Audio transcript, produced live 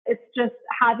it's just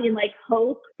having like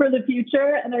hope for the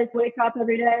future. And I wake up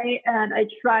every day and I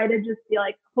try to just be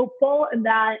like hopeful, and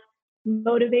that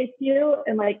motivates you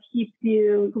and like keeps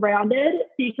you grounded,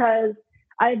 because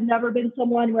I've never been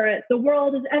someone where the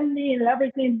world is ending and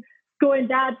everything's going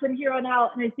bad from here on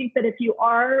out. And I think that if you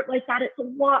are like that, it's a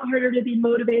lot harder to be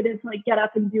motivated to like get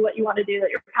up and do what you want to do that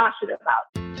you're passionate about.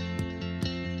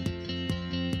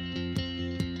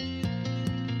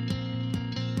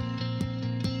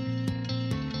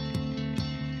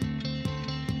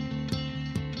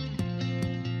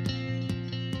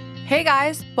 Hey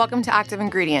guys, welcome to Active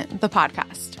Ingredient, the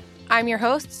podcast. I'm your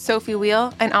host, Sophie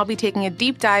Wheel, and I'll be taking a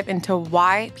deep dive into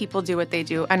why people do what they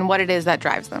do and what it is that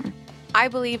drives them. I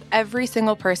believe every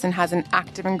single person has an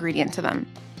active ingredient to them,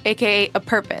 aka a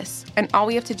purpose, and all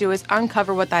we have to do is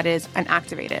uncover what that is and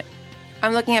activate it.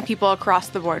 I'm looking at people across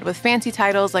the board with fancy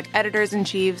titles like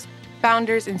editors-in-chiefs,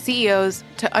 founders, and CEOs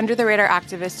to under-the-radar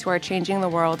activists who are changing the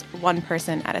world one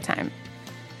person at a time.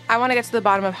 I want to get to the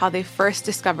bottom of how they first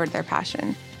discovered their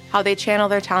passion, how they channel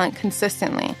their talent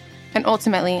consistently, and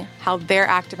ultimately, how their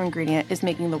active ingredient is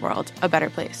making the world a better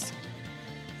place.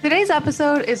 Today's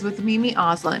episode is with Mimi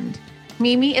Osland.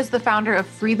 Mimi is the founder of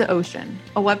Free the Ocean,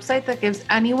 a website that gives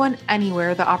anyone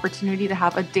anywhere the opportunity to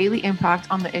have a daily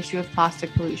impact on the issue of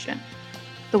plastic pollution.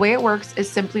 The way it works is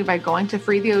simply by going to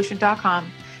freetheocean.com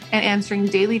and answering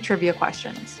daily trivia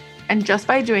questions. And just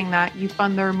by doing that, you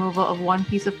fund the removal of one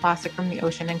piece of plastic from the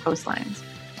ocean and coastlines.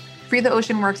 Free the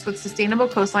Ocean works with Sustainable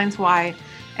Coastlines Hawaii,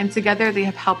 and together they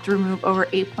have helped remove over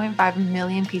 8.5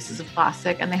 million pieces of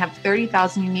plastic, and they have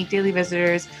 30,000 unique daily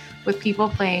visitors with people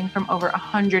playing from over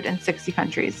 160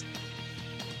 countries.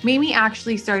 Mimi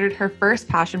actually started her first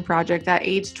passion project at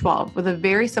age 12 with a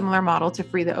very similar model to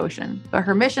Free the Ocean, but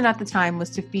her mission at the time was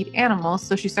to feed animals,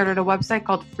 so she started a website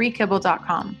called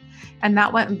freekibble.com, and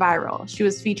that went viral. She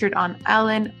was featured on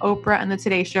Ellen, Oprah, and The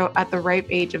Today Show at the ripe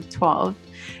age of 12.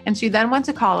 And she then went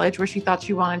to college where she thought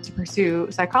she wanted to pursue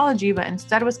psychology, but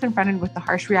instead was confronted with the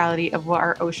harsh reality of what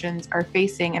our oceans are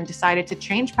facing and decided to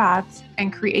change paths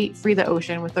and create Free the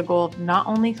Ocean with the goal of not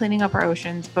only cleaning up our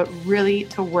oceans, but really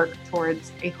to work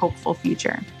towards a hopeful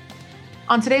future.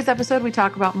 On today's episode, we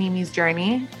talk about Mimi's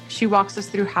journey. She walks us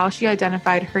through how she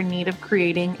identified her need of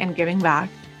creating and giving back,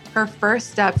 her first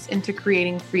steps into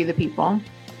creating Free the People.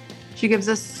 She gives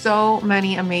us so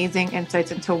many amazing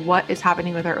insights into what is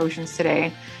happening with our oceans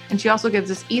today. And she also gives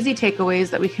us easy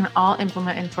takeaways that we can all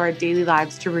implement into our daily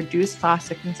lives to reduce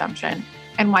plastic consumption,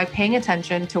 and why paying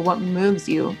attention to what moves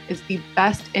you is the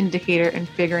best indicator in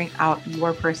figuring out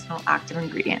your personal active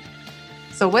ingredient.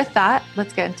 So with that,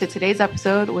 let's get into today's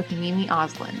episode with Mimi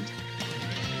Osland.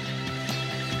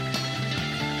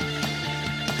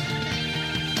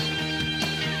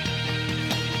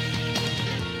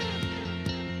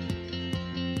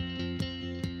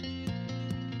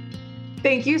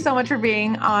 Thank you so much for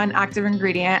being on Active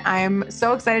Ingredient. I'm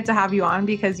so excited to have you on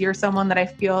because you're someone that I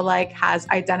feel like has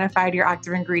identified your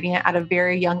active ingredient at a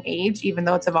very young age, even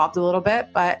though it's evolved a little bit.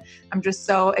 But I'm just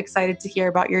so excited to hear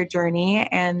about your journey,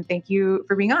 and thank you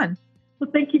for being on.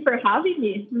 Well, thank you for having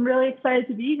me. I'm really excited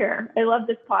to be here. I love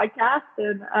this podcast,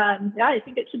 and I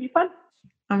think it should be fun.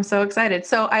 I'm so excited.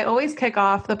 So I always kick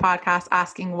off the podcast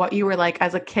asking what you were like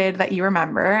as a kid that you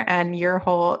remember, and your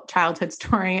whole childhood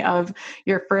story of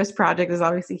your first project is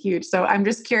obviously huge. So I'm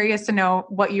just curious to know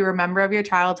what you remember of your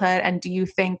childhood, and do you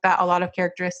think that a lot of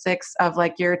characteristics of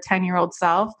like your 10-year-old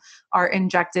self are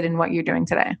injected in what you're doing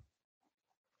today?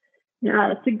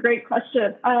 Yeah, that's a great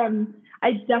question.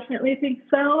 I definitely think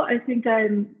so. I think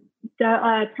I'm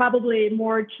probably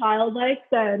more childlike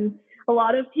than a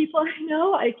lot of people I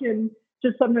know.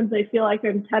 Sometimes I feel like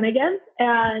I'm 10 again.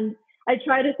 And I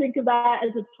try to think of that as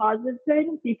a positive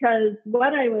thing, because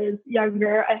when I was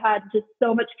younger, I had just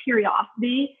so much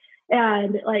curiosity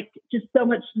and like just so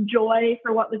much joy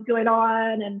for what was going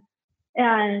on.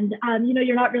 And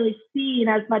you're not really seeing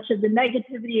as much of the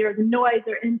negativity or the noise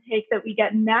or intake that we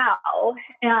get now.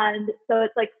 And so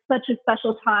it's like such a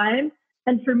special time.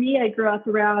 And for me, I grew up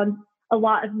around a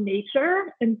lot of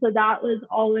nature. And so that was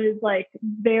always like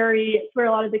where a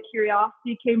lot of the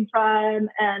curiosity came from,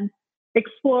 and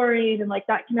exploring and like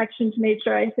that connection to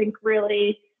nature, I think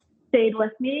really stayed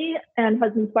with me and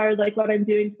has inspired like what I'm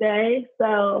doing today.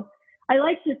 So I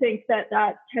like to think that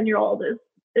 10-year-old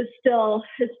is still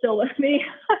with me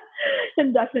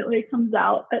and definitely comes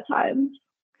out at times.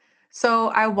 So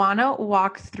I want to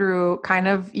walk through kind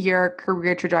of your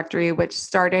career trajectory, which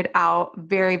started out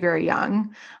very, very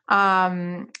young,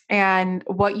 and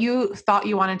what you thought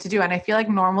you wanted to do. And I feel like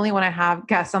normally when I have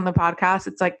guests on the podcast,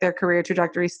 it's like their career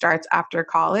trajectory starts after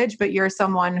college, but you're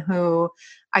someone who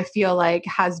I feel like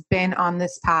has been on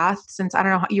this path since, I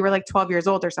don't know, you were like 12 years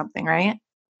old or something, right?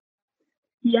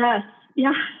 Yes.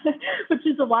 Yeah. Which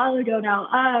is a while ago now.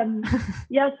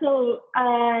 Yeah. So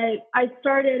I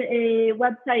started a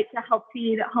website to help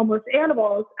feed homeless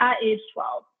animals at age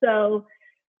 12. So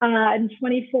I'm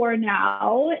 24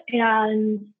 now.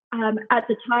 And at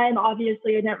the time,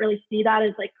 obviously, I didn't really see that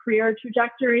as like career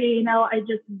trajectory. You know, I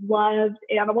just loved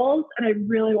animals and I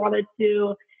really wanted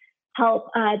to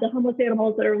help the homeless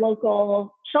animals at our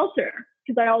local shelter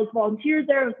because I always volunteered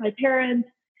there with my parents.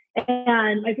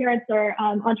 And my parents are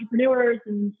entrepreneurs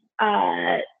and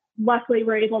luckily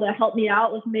were able to help me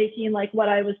out with making like what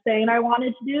I was saying I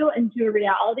wanted to do into a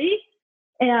reality.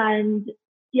 And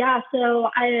yeah, so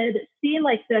I had seen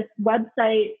like this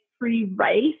website,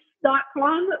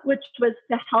 freerice.com, which was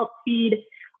to help feed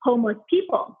homeless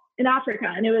people in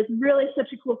Africa. And it was really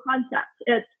such a cool concept.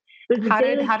 It was a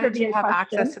daily How did you trivia have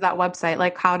question. access to that website?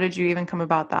 Like, how did you even come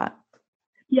about that?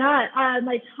 Yeah,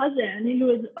 my cousin, who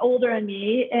was older than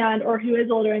me, or who is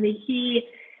older than me, he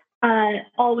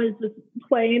always was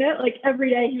playing it. Like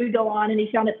every day he would go on and he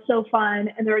found it so fun.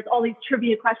 And there was all these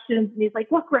trivia questions and he's like,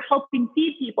 look, we're helping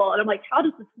feed people. And I'm like, how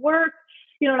does this work?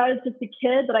 You know, and I was just a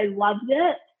kid, but I loved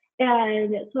it.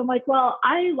 And so I'm like, well,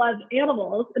 I love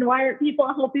animals and why aren't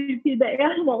people helping feed the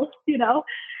animals, you know?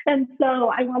 And so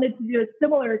I wanted to do a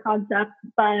similar concept,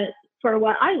 but for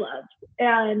what I loved.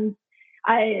 And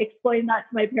I explained that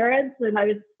to my parents and I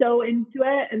was so into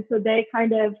it. And so they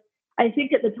kind of, I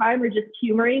think at the time were just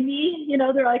humoring me, you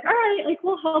know, they're like, all right, like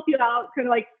we'll help you out, kind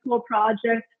of like school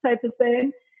project type of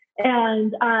thing.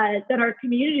 And then our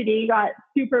community got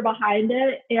super behind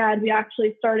it. And we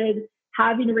actually started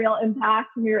having a real impact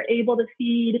and we were able to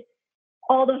feed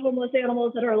all the homeless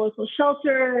animals at our local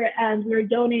shelter. And we were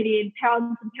donating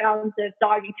pounds and pounds of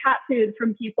dog and cat food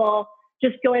from people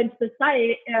just going to the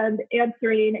site and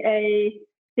answering a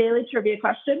daily trivia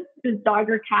question. It was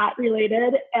dog or cat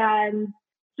related and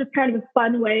just kind of a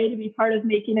fun way to be part of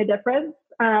making a difference.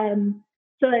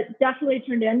 So it definitely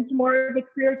turned into more of a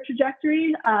career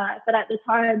trajectory. But at the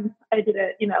time I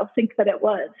didn't, you know, think that it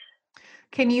was.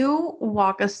 Can you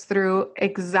walk us through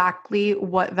exactly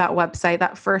what that website,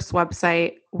 that first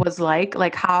website was like?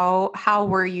 Like how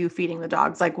were you feeding the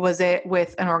dogs? Like, was it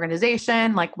with an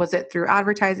organization? Like, was it through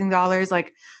advertising dollars?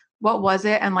 Like, what was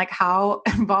it? And like, how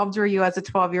involved were you as a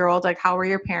 12-year-old? Like, how were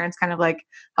your parents kind of like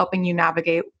helping you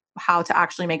navigate how to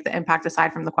actually make the impact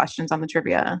aside from the questions on the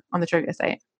trivia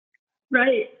site?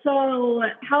 Right. So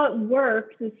how it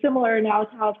works is similar now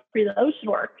to how Free the Ocean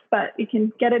works, but we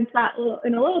can get into that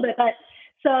in a little bit. But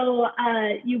so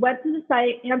you went to the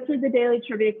site, answered the daily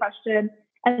trivia question,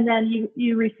 and then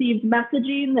you received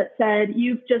messaging that said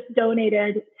you've just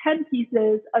donated 10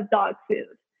 pieces of dog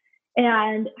food.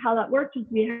 And how that worked was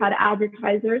we had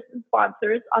advertisers and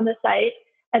sponsors on the site,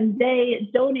 and they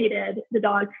donated the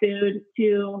dog food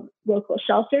to local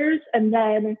shelters and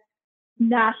then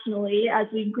nationally as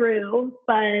we grew.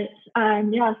 But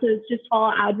yeah, so it's just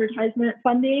all advertisement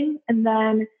funding. And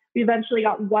then we eventually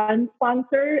got one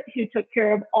sponsor who took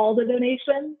care of all the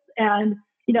donations. And,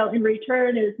 you know, in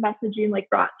return, it was messaging like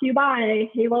brought to you by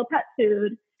Halo Pet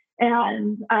Food.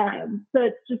 And so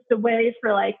it's just a way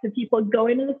for like the people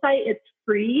going to the site, it's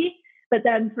free. But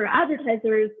then for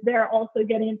advertisers, they're also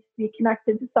getting to be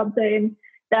connected to something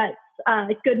that's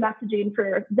good messaging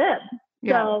for them.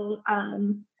 Yeah. So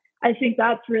I think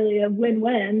that's really a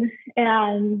win-win.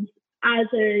 And as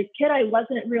a kid, I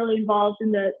wasn't really involved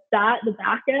in the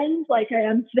back end like I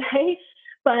am today,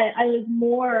 but I was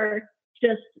more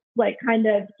just like kind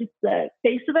of just the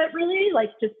face of it, really,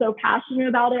 like just so passionate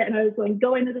about it. And I was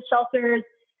going to the shelters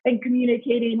and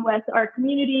communicating with our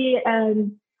community.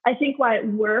 And I think why it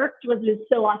worked was it was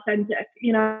so authentic.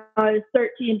 You know, I was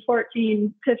 13,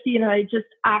 14, 15, and I just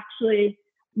actually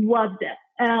loved it.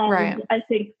 And right. I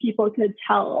think people could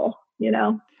tell, you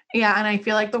know. Yeah. And I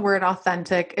feel like the word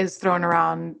authentic is thrown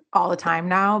around all the time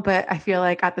now, but I feel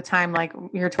like at the time, like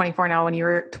you're 24 now, when you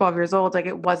were 12 years old, like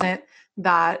it wasn't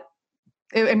that,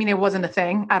 it wasn't a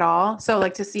thing at all. So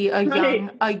like to see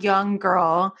a young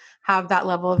girl have that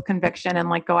level of conviction and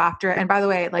like go after it. And by the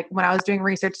way, like when I was doing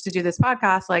research to do this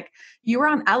podcast, like you were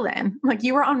on Ellen, like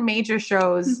you were on major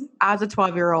shows as a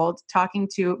 12-year-old talking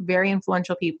to very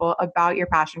influential people about your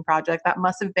passion project. That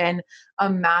must have been a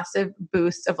massive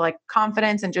boost of like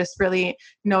confidence and just really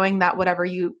knowing that whatever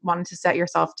you wanted to set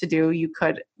yourself to do, you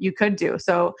could do.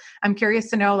 So I'm curious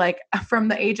to know, like, from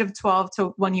the age of 12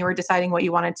 to when you were deciding what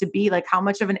you wanted to be, like how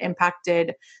much of an impact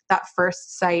did that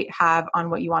first site have on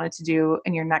what you wanted to do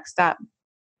in your next step?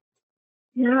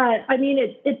 Yeah, I mean,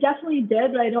 it definitely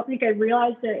did, but I don't think I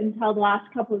realized it until the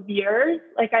last couple of years.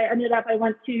 Like I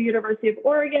went to University of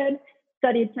Oregon,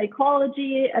 studied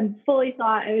psychology, and fully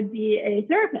thought I would be a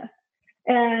therapist.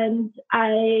 And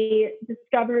I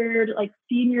discovered like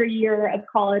senior year of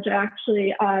college, I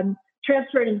actually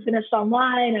transferred and finished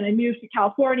online, and I moved to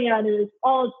California, and it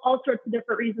was all sorts of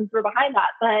different reasons were behind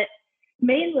that. But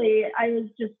mainly I was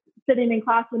just sitting in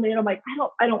class and I'm like,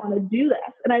 I don't want to do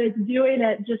this. And I was doing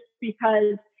it just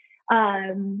because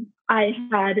I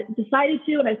had decided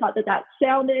to, and I thought that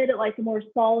sounded like a more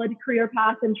solid career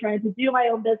path than trying to do my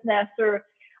own business or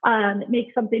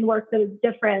make something work that was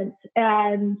different.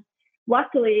 And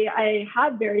luckily I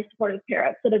had very supportive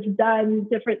parents that have done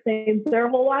different things their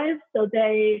whole lives. So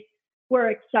they were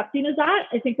accepting of that.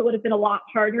 I think it would have been a lot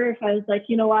harder if I was like,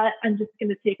 you know what, I'm just going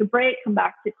to take a break, come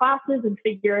back to classes and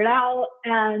figure it out.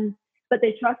 But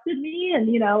they trusted me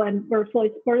and were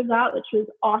fully supportive of that, which was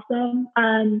awesome.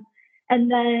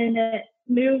 And then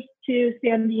moved to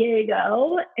San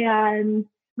Diego and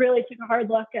really took a hard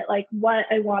look at like what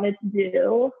I wanted to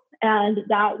do. And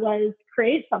that was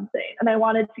create something. And I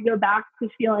wanted to go back to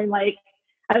feeling like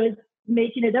I was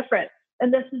making a difference.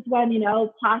 And this is when,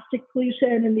 plastic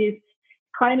pollution and these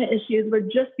climate issues were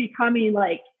just becoming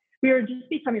we were just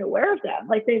becoming aware of them.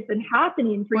 Like they've been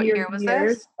happening for years and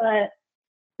years, but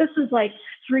this was like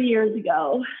 3 years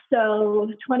ago. So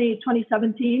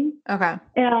 2017. Okay.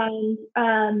 And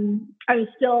I was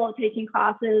still taking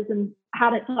classes and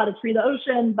hadn't thought of Free the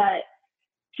Ocean, but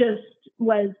just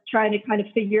was trying to kind of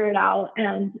figure it out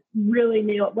and really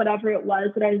knew whatever it was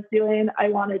that I was doing, I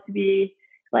wanted to be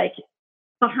like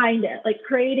behind it, like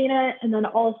creating it, and then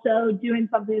also doing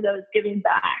something that was giving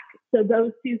back. So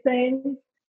those two things,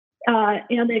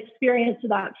 and the experience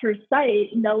of that first site,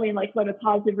 knowing like what a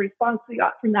positive response we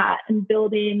got from that and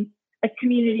building a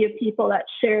community of people that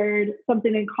shared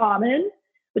something in common,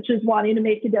 which is wanting to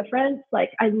make a difference.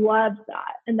 Like I loved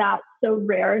that. And that's so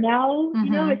rare now.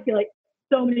 Mm-hmm. I feel like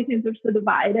so many things are so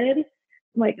divided. I'm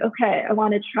like, okay, I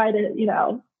want to try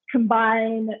to,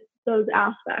 combine those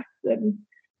aspects, and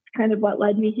kind of what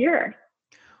led me here.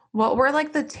 What were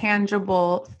like the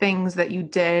tangible things that you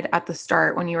did at the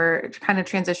start when you were kind of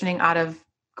transitioning out of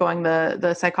going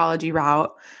the psychology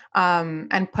route,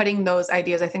 and putting those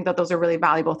ideas? I think that those are really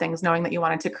valuable things, knowing that you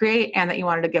wanted to create and that you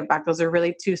wanted to give back. Those are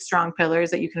really two strong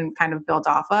pillars that you can kind of build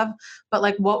off of. But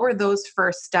like, what were those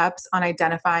first steps on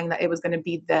identifying that it was going to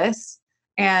be this?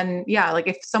 And yeah, like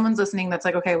if someone's listening that's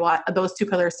like, okay, well, those two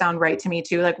pillars sound right to me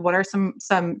too. Like what are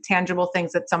some tangible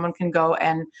things that someone can go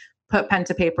and put pen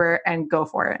to paper and go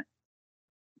for it?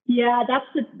 Yeah, that's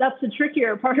the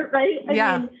trickier part, right?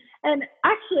 I mean, and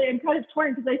actually I'm kind of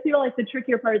torn because I feel like the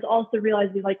trickier part is also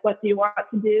realizing like what do you want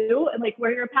to do and like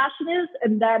where your passion is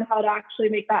and then how to actually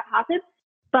make that happen.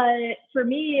 But for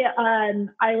me,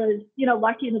 I was,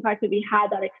 lucky in the fact that we had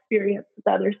that experience with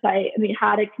the other site and we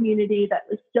had a community that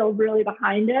was still really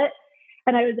behind it.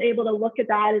 And I was able to look at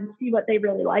that and see what they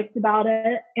really liked about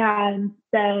it and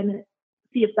then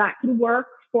see if that could work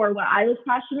for what I was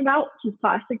passionate about, which is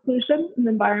plastic pollution and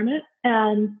the environment.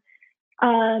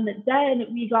 And then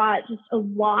we got just a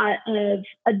lot of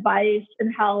advice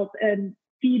and help and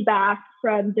feedback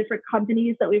from different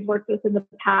companies that we've worked with in the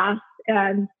past.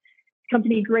 And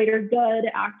company Greater Good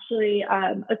actually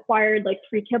acquired like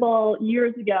Free Kibble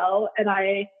years ago. And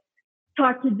I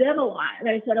talked to them a lot. And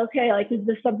I said, okay, like, is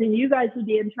this something you guys would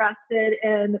be interested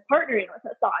in partnering with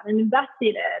us on and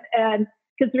investing in? And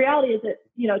because the reality is it,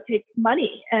 takes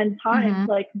money and time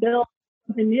to like build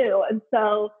something new. And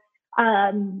so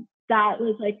that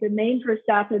was like the main first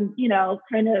step and,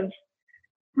 kind of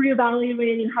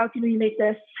reevaluating how can we make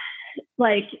this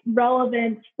like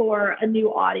relevant for a new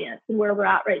audience and where we're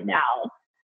at right now.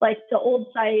 Like the old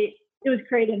site, it was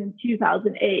created in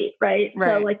 2008, right?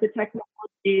 So like the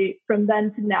technology from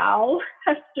then to now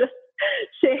has just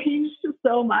changed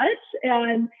so much.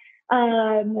 And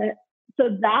so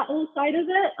that whole side of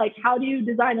it, like how do you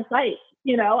design a site?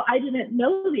 I didn't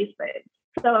know these things.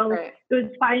 So it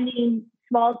was finding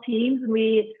small teams, and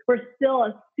we were still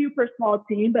a super small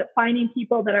team, but finding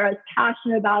people that are as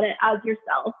passionate about it as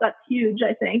yourself, that's huge,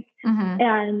 I think.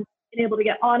 And being able to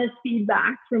get honest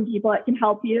feedback from people that can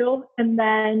help you. And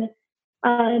then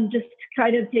just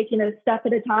kind of taking a step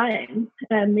at a time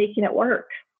and making it work.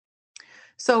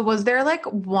 So was there like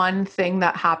one thing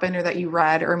that happened or that you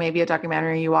read or maybe a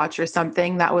documentary you watched or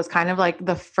something that was kind of like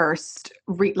the first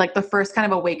the first kind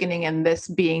of awakening in this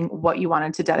being what you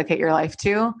wanted to dedicate your life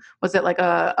to? Was it like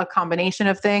a combination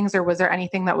of things, or was there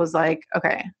anything that was like,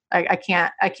 okay, I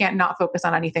can't not focus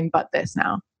on anything but this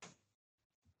now?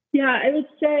 Yeah, I would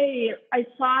say I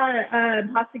saw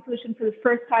plastic pollution for the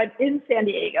first time in San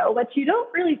Diego, but you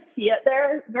don't really see it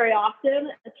there very often,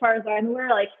 as far as I'm aware.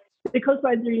 Like the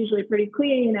coastlines are usually pretty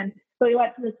clean, and so we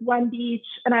went to this one beach,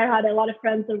 and I had a lot of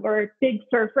friends that were big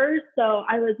surfers, so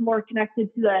I was more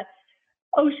connected to the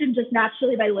ocean just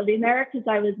naturally by living there because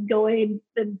I was going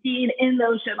and being in the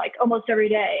ocean like almost every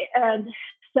day, and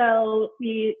so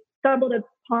we stumbled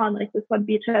upon like this one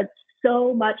beach that had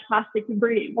so much plastic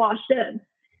debris washed in.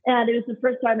 And it was the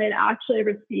first time I'd actually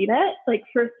ever seen it, like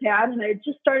firsthand. And I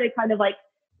just started kind of like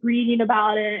reading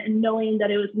about it and knowing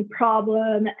that it was a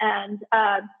problem. And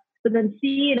but then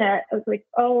seeing it, I was like,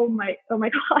 oh my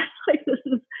God, like this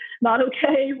is not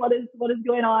okay. What is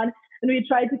going on? And we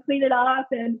tried to clean it up,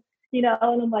 and and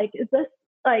I'm like, is this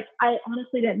like, I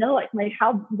honestly didn't know like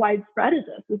how widespread is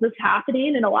this? Is this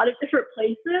happening in a lot of different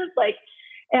places? Like,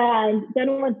 and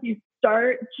then once you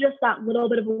start just that little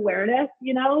bit of awareness,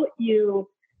 you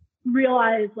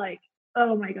realize like,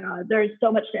 oh my God, there's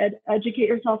so much to educate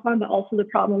yourself on, but also the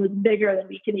problem is bigger than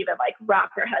we can even like wrap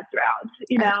our heads around,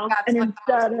 That's and like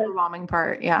instead the most overwhelming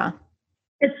part. Yeah.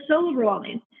 it's so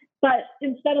overwhelming. But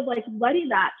instead of like letting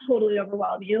that totally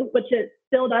overwhelm you, which it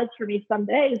still does for me some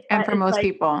days. And for most like,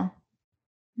 people.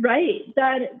 Right.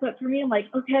 But for me, I'm like,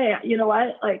 okay, you know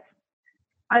what? Like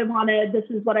this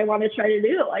is what I want to try to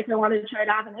do. Like I want to try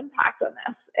to have an impact on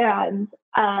this. And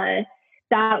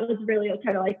that was really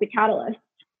kind of like the catalyst.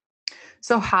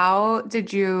 So how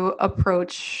did you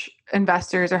approach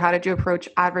investors, or how did you approach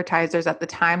advertisers at the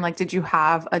time? Like, did you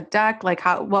have a deck? Like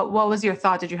what was your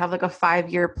thought? Did you have like a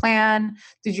 5-year plan?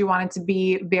 Did you want it to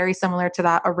be very similar to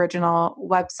that original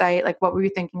website? Like what were you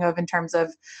thinking of in terms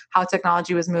of how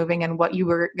technology was moving and what you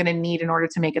were going to need in order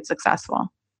to make it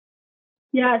successful?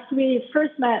 Yeah, so we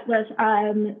first met with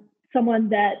someone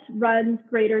that runs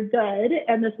Greater Good,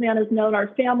 and this man has known our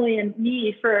family and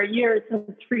me for years since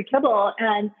Free Kibble,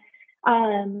 and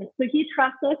so he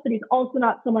trusts us, but he's also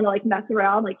not someone to like mess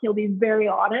around. Like he'll be very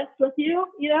honest with you,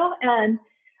 and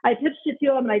I pitched it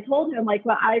to him and I told him like,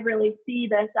 what I really see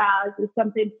this as is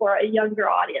something for a younger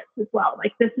audience as well.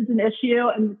 Like this is an issue,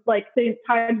 and like the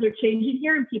times are changing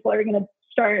here, and people are going to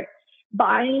start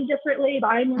buying differently,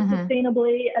 buying more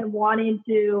sustainably, and wanting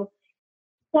to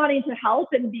help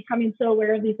and becoming so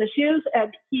aware of these issues.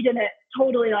 And he didn't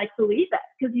totally like believe it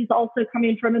because he's also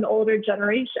coming from an older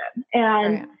generation.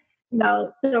 And,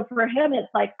 so for him, it's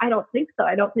like, I don't think so.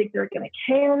 I don't think they're going to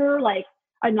care. Like,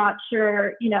 I'm not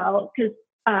sure, because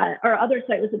our other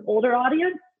site was an older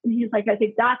audience. And he's like, I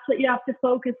think that's what you have to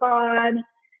focus on.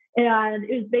 And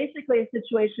it was basically a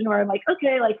situation where I'm like,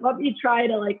 okay, like, let me try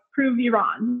to like prove you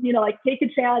wrong, like take a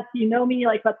chance, me,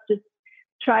 like, let's just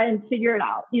try and figure it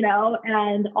out,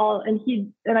 and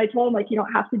I told him like, you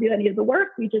don't have to do any of the work.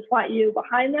 We just want you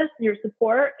behind this and your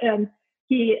support. And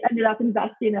he ended up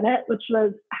investing in it, which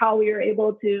was how we were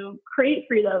able to create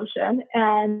Free the Ocean.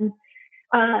 And,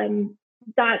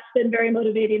 that's been very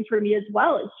motivating for me as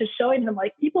well. It's just showing him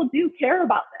like people do care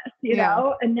about this,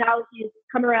 and now he's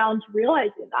come around to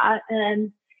realizing that.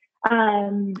 And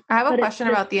I have a question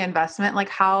about the investment. Like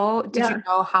how did you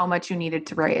know how much you needed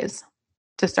to raise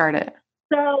to start it?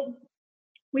 So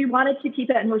we wanted to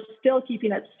keep it, and we're still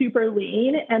keeping it super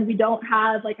lean. And we don't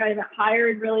have I haven't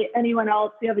hired really anyone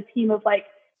else. We have a team of like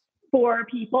 4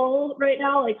 people right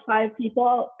now, like 5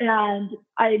 people. And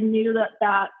I knew that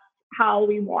that's how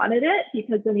we wanted it,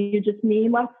 because then you just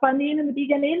need less funding in the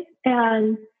beginning.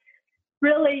 And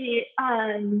really,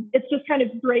 it's just kind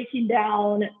of breaking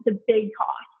down the big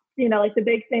costs, like the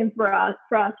big things for us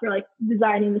were like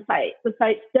designing the site. The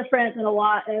site's different than a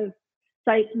lot of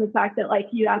sites in the fact that like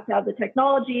you have to have the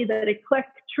technology that a click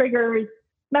triggers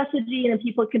messaging and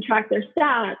people can track their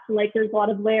stats. Like there's a lot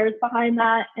of layers behind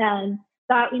that. And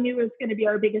that we knew was going to be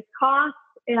our biggest cost.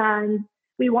 And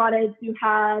we wanted to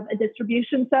have a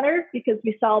distribution center because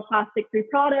we sell plastic-free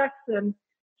products and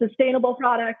sustainable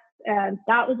products. And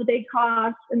that was a big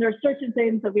cost. And there are certain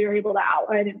things that we were able to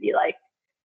outline and be like,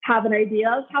 have an idea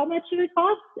of how much it would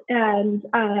cost. And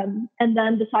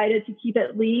then decided to keep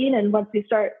it lean. And once we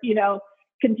start,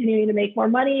 continuing to make more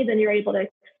money, then you're able to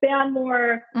expand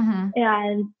more.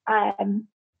 And,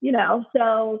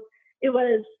 so it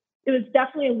was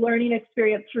definitely a learning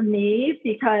experience for me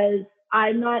because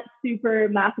I'm not super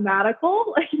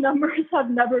mathematical. Like numbers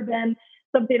have never been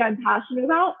something I'm passionate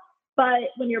about. But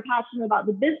when you're passionate about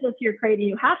the business you're creating,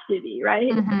 you have to be, right?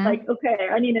 It's Mm-hmm. like, okay,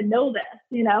 I need to know this,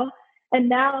 and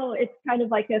now it's kind of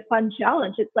like a fun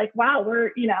challenge. It's like, wow,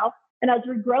 and as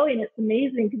we're growing, it's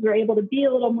amazing because we're able to be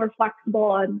a little more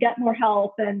flexible and get more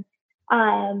help.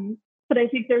 But I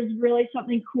think there's really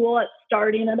something cool at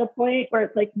starting at a point where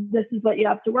it's like, this is what you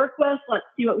have to work with. Let's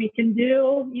see what we can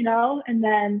do, and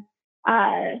then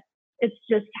it's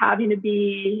just having to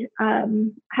be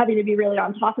really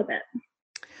on top of it.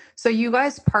 So you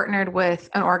guys partnered with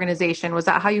an organization. Was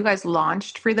that how you guys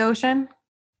launched Free the Ocean?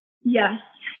 Yes.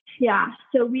 Yeah.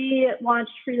 So we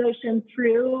launched Free the Ocean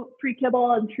through Free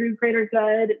Kibble and through Greater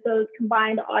Good. Those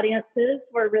combined audiences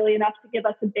were really enough to give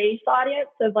us a base audience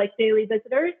of like daily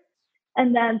visitors.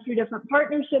 And then through different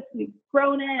partnerships, we've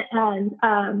grown it,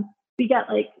 and we get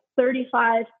like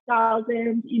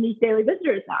 35,000 unique daily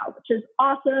visitors now, which is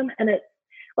awesome. And it's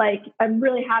like, I'm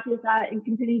really happy with that and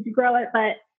continue to grow it,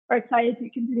 but we're excited to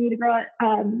continue to grow it.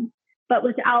 But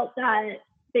without that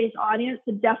base audience,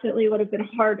 it definitely would have been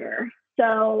harder.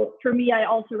 So for me, I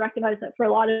also recognize that for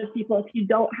a lot of people, if you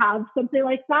don't have something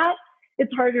like that,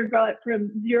 it's harder to grow it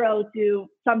from zero to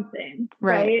something,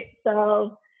 right?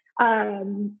 So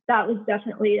that was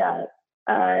definitely a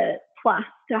plus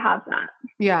to have that.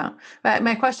 Yeah. But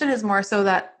my question is more so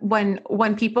that when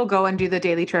people go and do the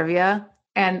daily trivia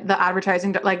and the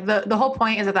advertising, like the whole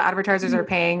point is that the advertisers are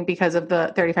paying because of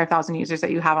the 35,000 users that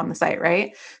you have on the site,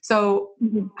 right? So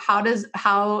how does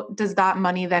that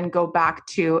money then go back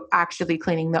to actually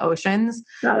cleaning the oceans?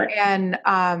 And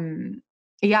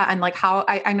and like how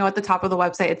I know at the top of the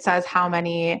website, it says how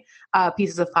many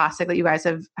pieces of plastic that you guys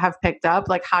have picked up.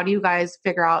 Like, how do you guys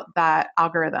figure out that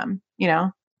algorithm,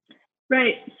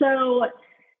 Right. So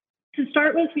to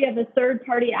start with, we have a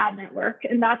third-party ad network,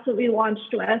 and that's what we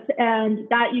launched with. And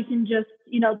that you can just,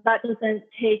 that doesn't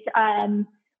take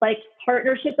like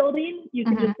partnership building. You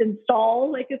can just install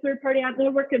like a third-party ad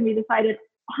network, and we decided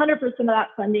 100% of that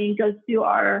funding goes to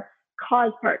our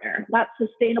cause partner. That's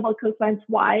Sustainable Coastlines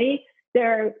Hawaii.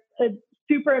 They're a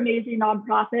super amazing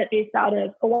nonprofit based out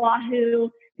of Oahu.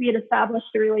 We had established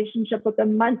a relationship with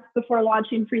them months before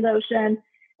launching Free the Ocean,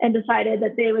 and decided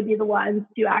that they would be the ones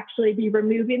to actually be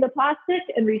removing the plastic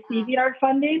and receiving our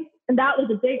funding. And that was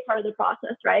a big part of the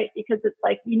process, right? Because it's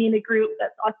like, we need a group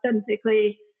that's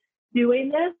authentically doing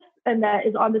this and that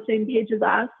is on the same page as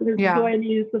us and is going to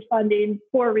use the funding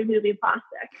for removing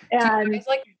plastic. And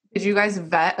did you guys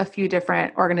vet a few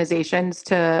different organizations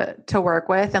to work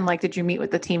with? And like, did you meet with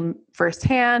the team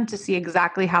firsthand to see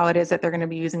exactly how it is that they're going to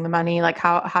be using the money? Like,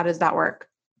 how does that work?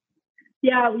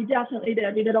 Yeah, we definitely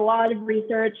did. We did a lot of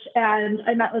research, and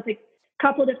I met with a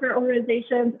couple different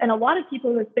organizations, and a lot of people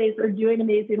in the space are doing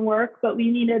amazing work, but we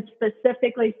needed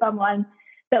specifically someone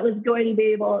that was going to be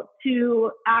able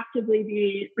to actively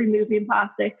be removing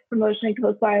plastic from ocean and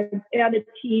coastlines, and a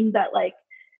team that like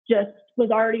just was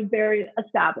already very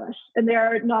established. And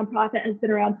their nonprofit has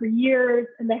been around for years,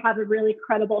 and they have a really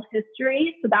credible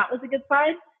history. So that was a good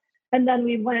sign. And then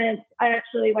I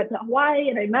actually went to Hawaii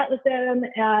and I met with them,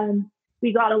 and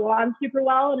we got along super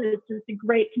well, and it's just a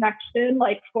great connection,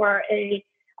 like for a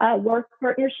work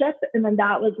partnership. And then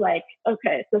that was like,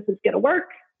 okay, this is going to work,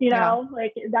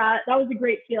 like that was a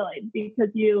great feeling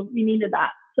because we needed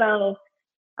that. So,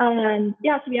 so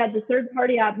we had the third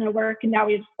party ad network, and now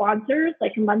we have sponsors,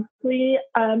 like a monthly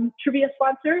trivia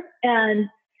sponsor. And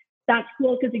that's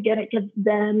cool because again, it gives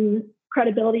them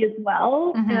credibility as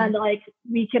well. And like,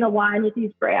 we can align with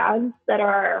these brands that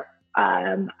are,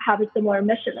 have a similar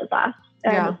mission as us.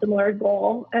 And a similar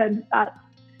goal. And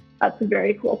that's a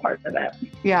very cool part of it.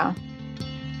 Yeah.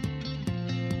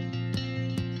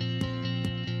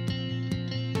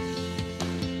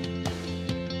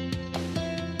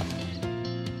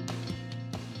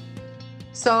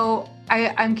 So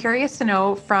I'm curious to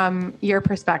know from your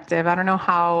perspective, I don't know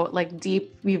how like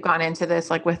deep we've gone into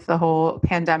this, like with the whole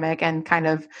pandemic and kind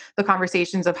of the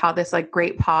conversations of how this like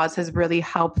great pause has really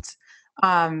helped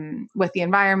with the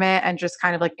environment and just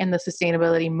kind of like in the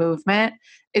sustainability movement.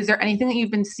 Is there anything that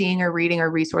you've been seeing or reading or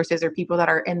resources or people that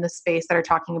are in the space that are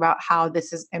talking about how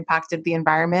this has impacted the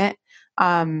environment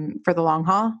for the long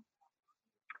haul?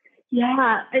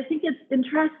 Yeah, I think it's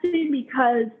interesting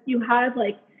because you have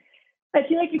like, I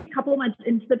feel like a couple of months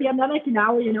into the pandemic, and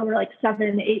now, we're like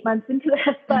 7-8 months into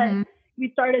this, but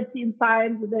we started seeing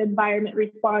signs of the environment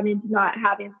responding to not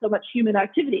having so much human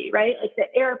activity, right? Like the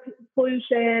air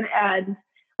pollution and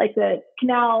like the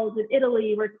canals in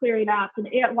Italy were clearing up, and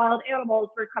wild animals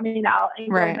were coming out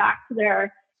and going back to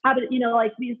their habit,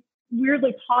 like these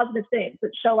weirdly positive things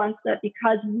that show us that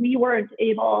because we weren't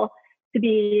able to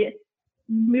be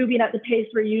moving at the pace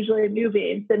we're usually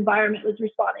moving, the environment was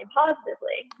responding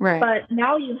positively. Right. But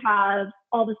now you have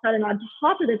all of a sudden on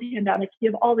top of the pandemic,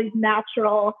 you have all these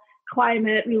natural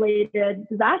climate related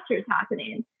disasters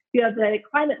happening. You have the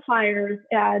climate fires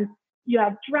and you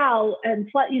have drought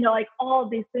and flood, like all of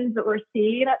these things that we're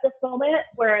seeing at this moment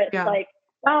where it's like,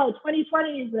 wow,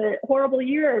 2020 is a horrible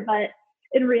year. But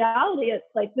in reality, it's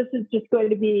like, this is just going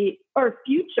to be our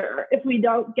future if we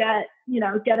don't get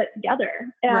it together.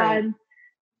 And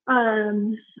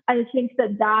I think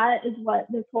that is what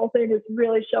this whole thing is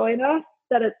really showing us,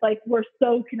 that it's like, we're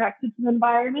so connected to the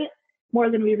environment more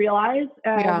than we realize.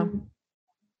 And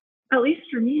at least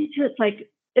for me too, it's like,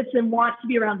 it's in want to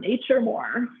be around nature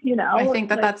more, I think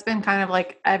that's been kind of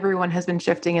like everyone has been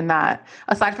shifting in that,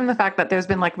 aside from the fact that there's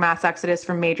been like mass exodus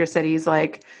from major cities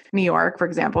like New York, for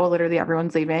example, literally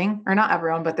everyone's leaving, or not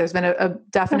everyone, but there's been a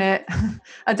definite,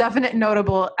 a definite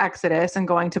notable exodus and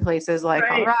going to places like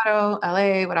Colorado,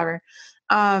 LA, whatever.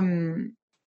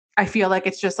 I feel like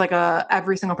it's just like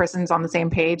every single person's on the same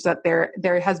page that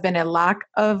there has been a lack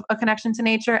of a connection to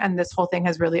nature. And this whole thing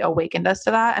has really awakened us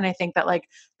to that. And I think that like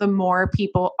the more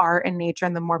people are in nature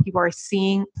and the more people are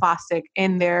seeing plastic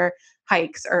in their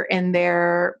hikes or in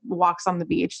their walks on the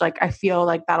beach, like I feel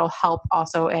like that'll help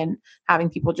also in having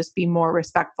people just be more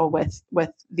respectful with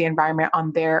the environment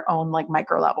on their own like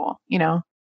micro level,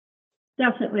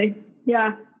 Definitely.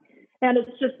 Yeah. And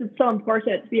it's so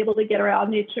important to be able to get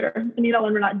around nature. And, when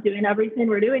we're not doing everything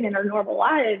we're doing in our normal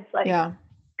lives, like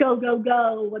go, go,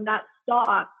 go. When that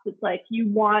stops, it's like you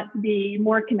want to be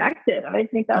more connected. And I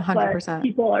think that's 100%. What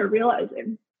people are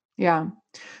realizing. Yeah.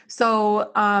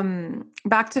 So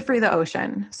back to Free the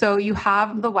Ocean. So you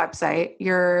have the website.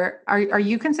 Are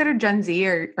you considered Gen Z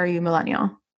or are you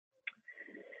millennial?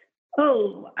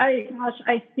 Oh, I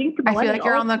think I feel like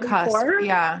you're on the cusp.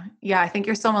 Yeah. I think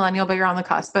you're still millennial, but you're on the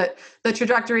cusp. But the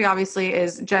trajectory obviously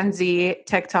is Gen Z,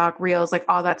 TikTok, Reels, like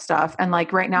all that stuff. And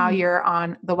like right now you're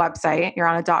on the website, you're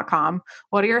on a .com.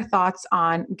 What are your thoughts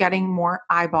on getting more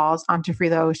eyeballs onto Free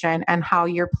the Ocean and how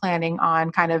you're planning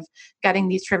on kind of getting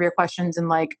these trivia questions in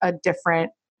like a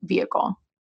different vehicle?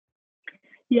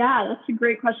 Yeah, that's a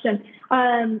great question.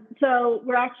 So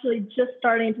we're actually just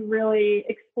starting to really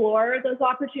explore those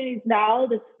opportunities now,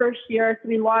 this first year. So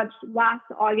we launched last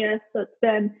August. So it's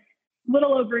been a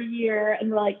little over a year.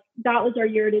 And we're like, that was our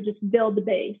year to just build the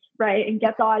base, right? And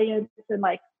get the audience and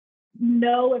like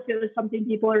know if it was something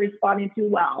people are responding to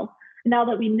well. And now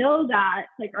that we know that,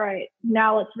 it's like, all right,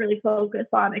 now let's really focus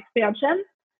on expansion.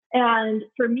 And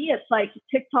for me, it's like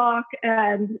TikTok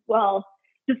and,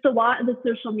 just a lot of the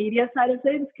social media side of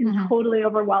things can totally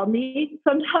overwhelm me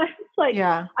sometimes. Like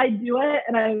I do it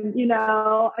and I'm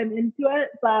into it,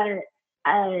 but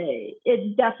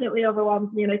it definitely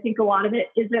overwhelms me. And I think a lot of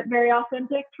it isn't very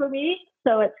authentic for me.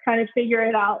 So it's kind of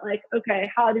figuring out like, okay,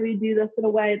 how do we do this in a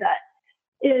way that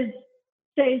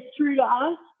stays true to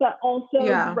us, but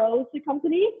also grows the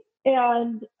company?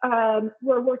 And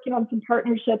we're working on some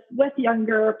partnerships with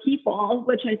younger people,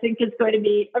 which I think is going to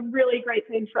be a really great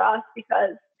thing for us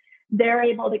because they're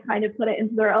able to kind of put it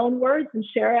into their own words and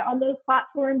share it on those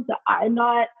platforms that I'm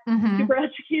not super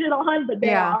educated on, but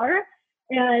they are.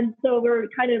 And so we're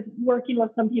kind of working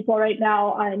with some people right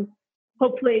now on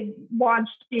hopefully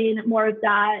launching more of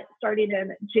that starting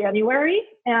in January.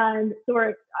 And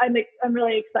so I'm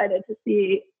really excited to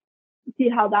see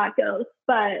how that goes.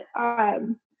 But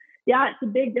it's a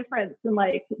big difference in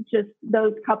like just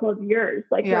those couple of years,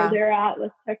 like where they're at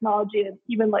with technology and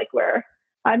even like where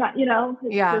I'm at, No,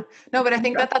 but I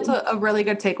think that's a really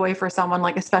good takeaway for someone,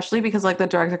 like, especially because like the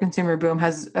direct to consumer boom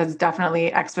has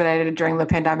definitely expedited during the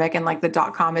pandemic. And like the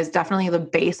 .com is definitely the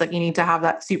base. Like you need to have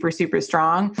that super, super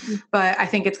strong, but I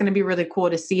think it's going to be really cool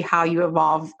to see how you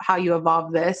evolve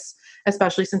this,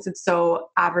 especially since it's so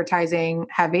advertising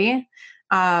heavy.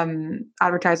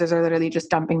 Advertisers are literally just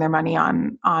dumping their money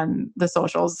on the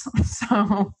socials.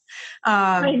 So,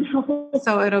 I know.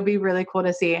 So it'll be really cool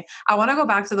to see. I want to go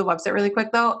back to the website really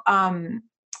quick though.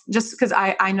 Just because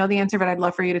I know the answer, but I'd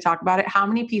love for you to talk about it. How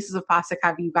many pieces of plastic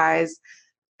have you guys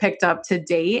picked up to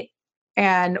date?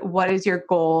 And what is your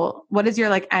goal? What is your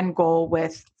like end goal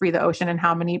with Free the Ocean? And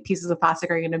how many pieces of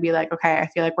plastic are you going to be like, okay, I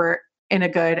feel like we're in a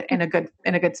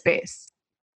good space?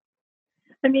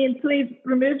 I mean, so we've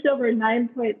removed over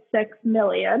 9.6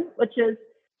 million, which is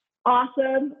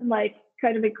awesome and like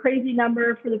kind of a crazy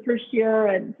number for the first year.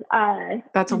 And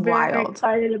that's I'm very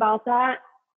excited about that.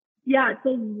 Yeah, it's a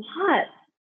lot.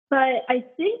 But I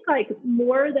think like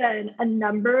more than a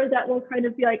number that will kind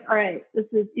of be like, all right, this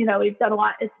is, we've done a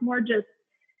lot. It's more just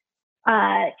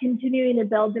continuing to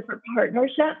build different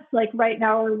partnerships. Like right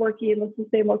now we're working with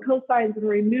Sustainable Coastlines and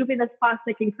removing this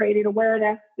plastic and creating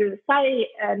awareness through the site.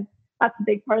 And that's a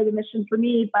big part of the mission for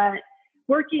me, but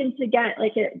working to get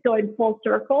like it going full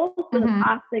circle. So the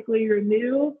plastic we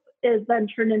remove is then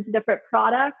turned into different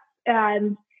products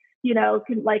and,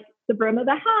 can like the brim of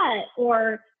the hat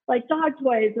or like dog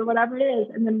toys or whatever it is.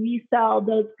 And then we sell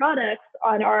those products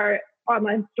on our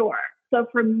online store. So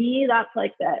for me, that's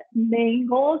like the main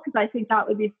goal, because I think that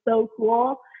would be so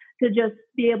cool to just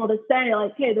be able to say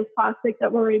like, hey, this plastic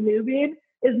that we're removing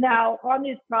is now on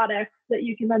these products that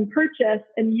you can then purchase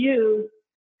and use,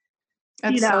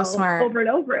 That's so smart. over and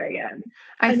over again.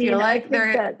 I feel like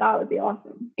that would be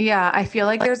awesome. Yeah, I feel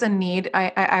like there's a need.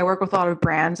 I work with a lot of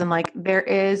brands, and like there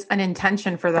is an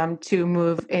intention for them to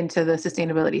move into the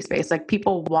sustainability space. Like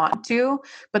people want to,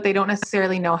 but they don't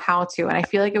necessarily know how to. And I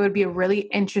feel like it would be a really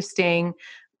interesting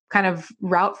kind of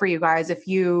route for you guys if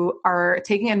you are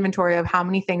taking inventory of how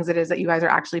many things it is that you guys are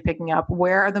actually picking up,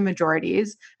 where are the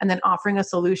majorities, and then offering a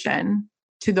solution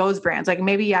to those brands. Like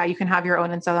maybe, you can have your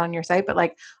own and sell it on your site, but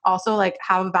like also like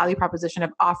have a value proposition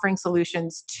of offering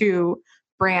solutions to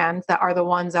brands that are the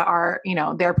ones that are,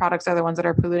 their products are the ones that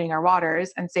are polluting our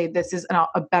waters, and say, this is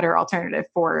a better alternative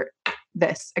for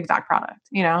this exact product,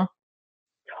 It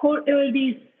would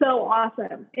be so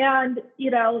awesome. And,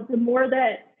 the more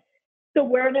that the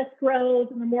awareness grows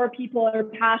and the more people are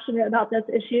passionate about this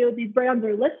issue, these brands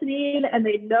are listening and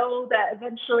they know that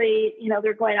eventually,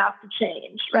 they're going to have to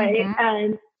change, right?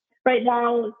 And right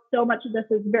now, so much of this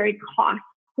is very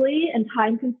costly and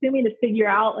time consuming to figure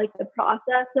out like the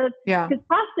process of, because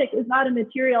plastic is not a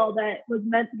material that was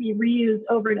meant to be reused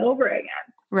over and over again.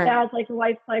 Right. It has like a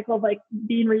life cycle of like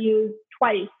being reused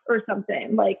twice or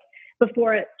something, like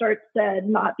before it starts to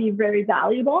not be very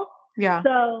valuable. Yeah.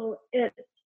 So it's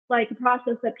like a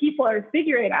process that people are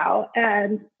figuring out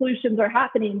and solutions are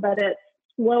happening, but it's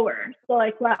slower. So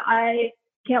like what I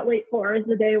can't wait for is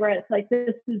the day where it's like,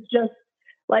 this is just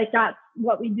like, that's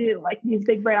what we do. Like these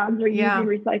big brands are using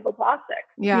recycled plastic.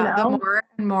 Yeah. The more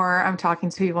and more I'm talking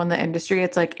to people in the industry,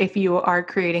 it's like, if you are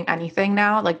creating anything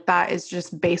now, like that is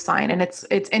just baseline. And it's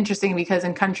interesting because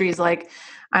in countries like,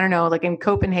 I don't know, like in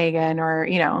Copenhagen or,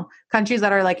 countries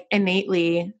that are like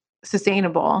innately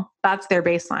sustainable, that's their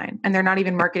baseline. And they're not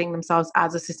even marketing themselves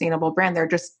as a sustainable brand.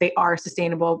 They are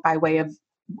sustainable by way of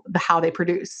how they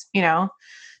produce,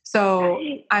 So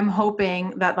I'm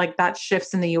hoping that like that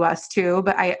shifts in the US too.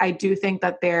 But I do think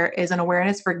that there is an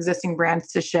awareness for existing brands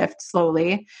to shift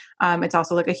slowly. It's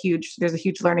also like there's a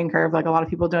huge learning curve. Like a lot of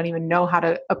people don't even know how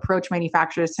to approach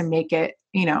manufacturers to make it,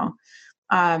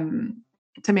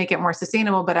 to make it more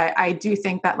sustainable. But I do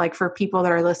think that like for people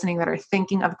that are listening, that are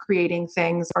thinking of creating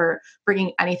things or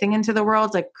bringing anything into the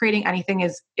world, like creating anything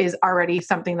is already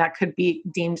something that could be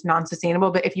deemed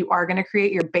non-sustainable. But if you are going to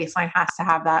create, your baseline has to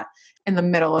have that in the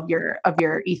middle of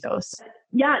your ethos.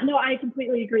 Yeah, no, I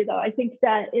completely agree though. I think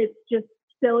that it's just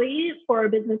silly for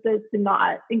businesses to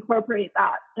not incorporate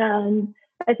that. And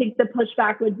I think the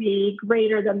pushback would be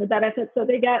greater than the benefits that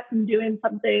they get from doing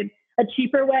something a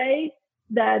cheaper way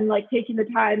than like taking the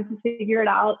time to figure it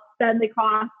out, spend the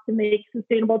cost to make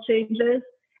sustainable changes,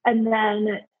 and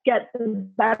then get the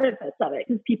benefits of it,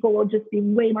 because people will just be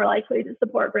way more likely to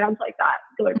support brands like that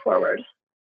going forward.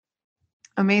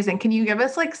 Amazing. Can you give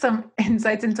us like some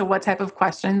insights into what type of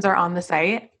questions are on the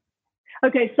site?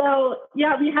 Okay, so we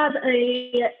have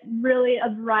a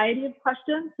variety of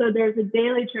questions. So there's a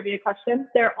daily trivia question.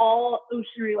 They're all ocean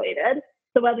related.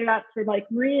 So whether that's for like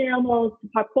marine animals, to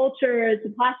pop culture, to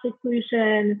plastic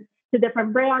pollution, to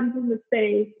different brands in the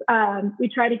space, we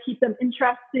try to keep them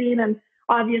interesting and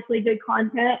obviously good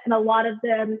content. And a lot of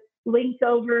them link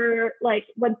over, like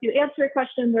once you answer a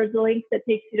question, there's a link that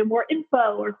takes you to more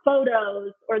info or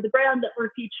photos or the brand that we're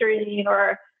featuring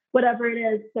or whatever it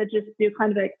is, to just do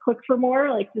kind of a click for more,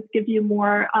 like just give you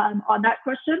more on that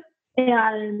question.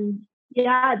 And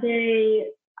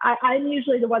I'm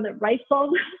usually the one that writes all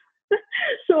this.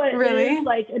 So it is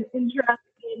like an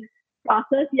interesting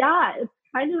process. Yeah, it's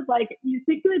kind of like, you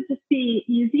think it would just be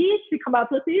easy to come up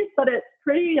with these, but it's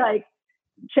pretty like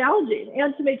challenging,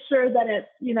 and to make sure that it's,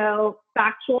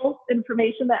 factual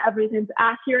information, that everything's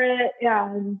accurate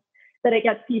and that it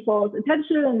gets people's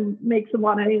attention and makes them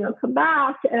want to, come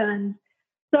back. And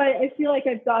so I feel like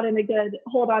I've gotten a good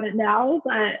hold on it now.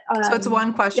 But so it's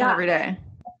one question every day.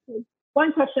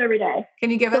 One question every day. Can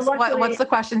you give us what's the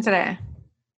question today?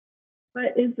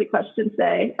 What is the question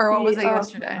today? Or what was it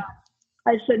yesterday?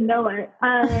 I should know it.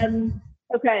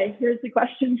 Okay, here's the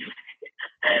question.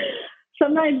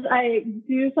 Sometimes I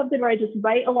do something where I just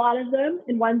write a lot of them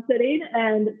in one sitting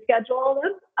and schedule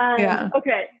them.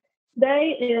 Okay,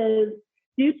 today is,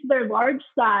 due to their large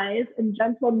size and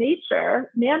gentle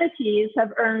nature, manatees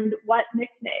have earned what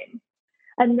nickname?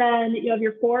 And then you have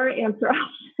your 4 answer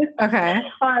options. Okay.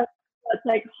 It's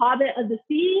like Hobbit of the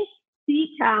Sea,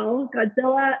 Sea Cow,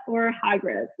 Godzilla, or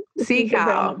Hagrid. Sea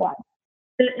Cow.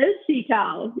 It is Sea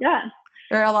Cow, yes.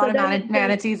 There are a lot of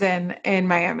manatees in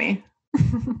Miami.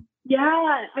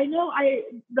 Yeah, I know. I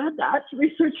read that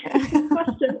researching this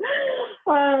question.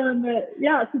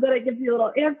 Yeah, so then it gives you a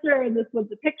little answer, and this was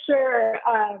the picture.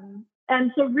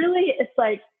 And so really, it's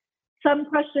like some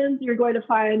questions you're going to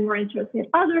find more interesting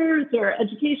than others, or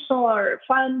educational or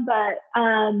fun. But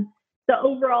the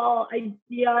overall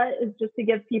idea is just to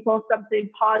give people something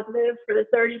positive for the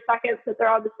 30 seconds that they're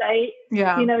on the site.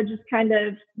 Yeah. You know, just kind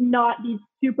of not be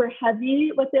super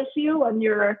heavy with the issue when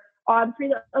you're on Free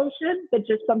the Ocean, but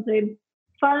just something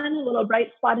fun, a little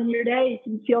bright spot in your day. You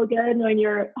can feel good when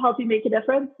you're helping make a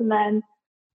difference, and then,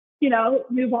 you know,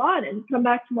 move on and come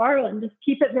back tomorrow and just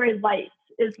keep it very light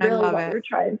is really what we're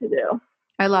trying to do.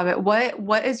 I love it.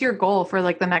 What is your goal for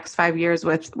like the next 5 years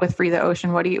with Free the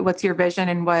Ocean? What's your vision,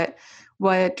 and what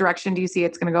direction do you see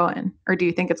it's going to go in, or do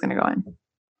you think it's going to go in?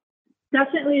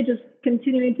 Definitely just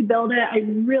continuing to build it. I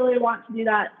really want to do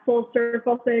that full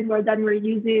circle thing where then we're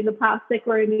using the plastic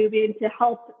we're removing to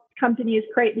help companies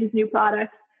create these new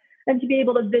products, and to be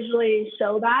able to visually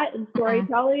show that in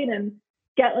storytelling and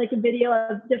get like a video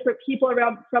of different people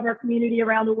from our community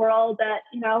around the world that,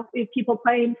 you know, we have people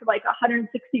playing for like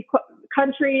 160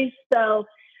 countries. So,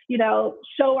 you know,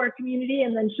 show our community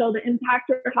and then show the impact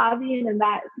we're having, and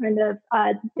that kind of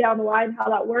down the line, how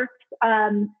that works.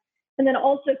 And then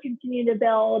also continue to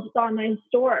build the online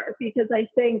store, because I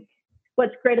think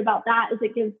what's great about that is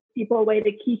it gives people a way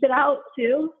to keep it out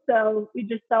too. So we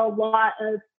just sell a lot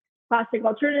of plastic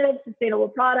alternatives, sustainable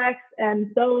products,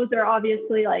 and those are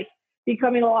obviously like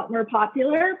becoming a lot more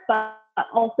popular, but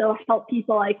also help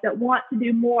people like that want to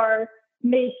do more,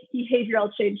 make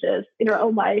behavioral changes in their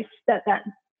own life that's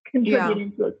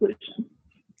contributing to a solution.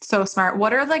 So smart.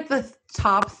 What are like the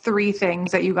top 3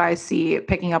 things that you guys see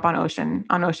picking up on ocean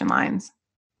lines?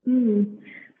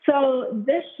 So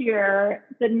this year,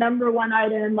 the number one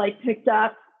item like picked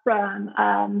up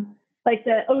from like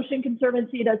the Ocean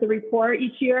Conservancy does a report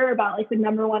each year about like the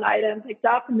number one item picked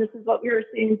up, and this is what we were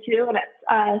seeing too. And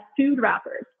it's food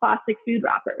wrappers, plastic food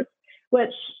wrappers, which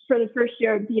for the first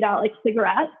year beat out like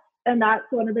cigarettes, and that's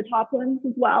one of the top ones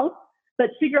as well.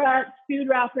 But cigarettes, food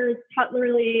wrappers,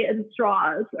 cutlery, and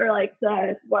straws are like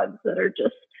the ones that are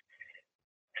just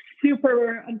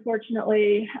super,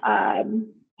 unfortunately,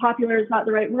 popular is not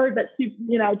the right word, but,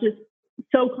 you know, just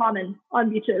so common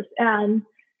on beaches. And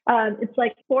it's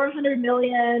like 400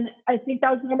 million, I think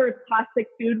that was the number of plastic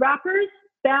food wrappers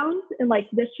found in like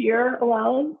this year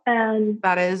alone. And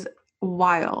that is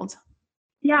wild.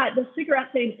 Yeah, the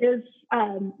cigarette thing is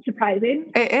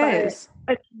surprising. It is.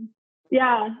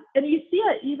 Yeah. And you see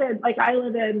it even, like I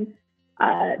live in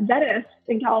Venice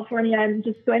in California, and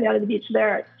just going down to the beach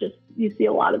there, it's just, you see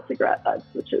a lot of cigarette butts,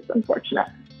 which is unfortunate.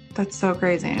 That's so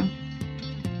crazy.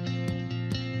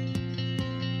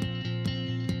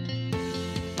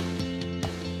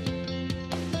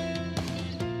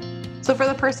 So for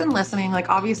the person listening, like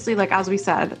obviously, like as we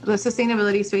said, the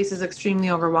sustainability space is extremely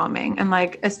overwhelming. And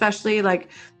like, especially like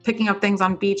picking up things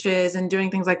on beaches and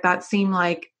doing things like that seem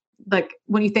like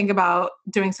when you think about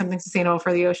doing something sustainable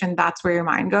for the ocean, that's where your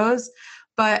mind goes.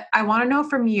 But I want to know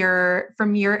from your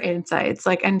insights,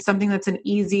 like, and something that's an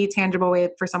easy, tangible way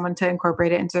for someone to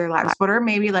incorporate it into their lives. What are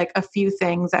maybe like a few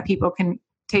things that people can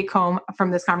take home from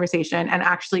this conversation and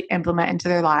actually implement into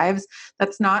their lives?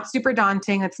 That's not super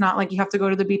daunting. It's not like you have to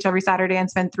go to the beach every Saturday and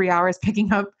spend 3 hours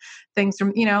picking up things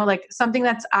from, you know, like something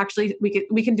that's actually,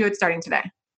 we can do it starting today.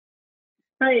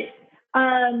 Right.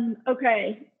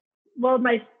 Okay. Well,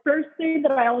 my first thing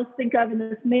that I always think of, and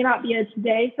this may not be a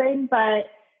today thing, but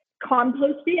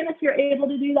composting, if you're able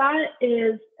to do that,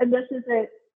 is, and this isn't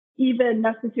even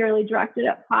necessarily directed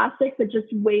at plastic, but just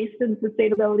waste and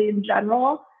sustainability in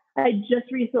general. I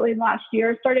just recently last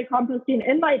year started composting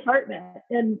in my apartment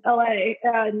in LA,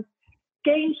 and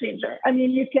game changer. I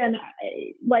mean, you can,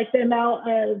 like the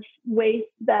amount of waste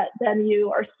that then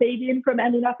you are saving from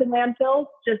ending up in landfills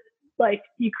just like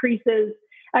decreases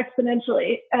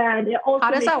exponentially. And it also,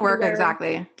 how does that work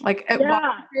exactly? Like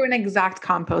walk through an exact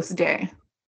compost day.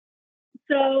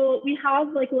 So we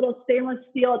have like a little stainless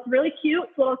steel. It's really cute.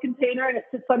 It's a little container, and it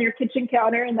sits on your kitchen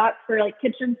counter, and that's for like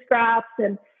kitchen scraps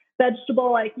and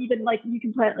vegetable, like even like you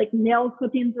can put like nail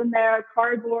clippings in there,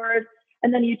 cardboard,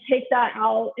 and then you take that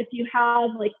out. If you have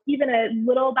like even a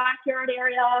little backyard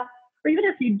area, or even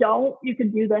if you don't, you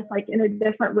can do this like in a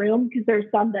different room, because there's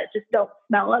some that just don't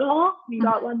smell at all. We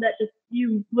got one that just,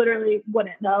 you literally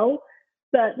wouldn't know.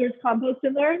 but there's compost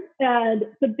in there, and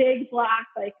it's a big black,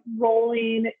 like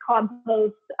rolling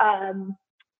compost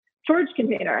storage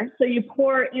container. So you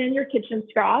pour in your kitchen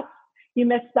scraps, you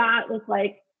mix that with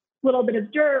like a little bit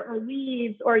of dirt or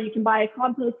leaves, or you can buy a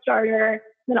compost starter.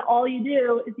 Then all you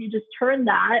do is you just turn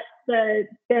the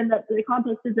bin that the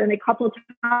compost is in a couple of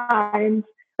times,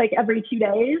 like every 2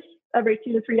 days, every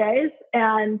 2 to 3 days.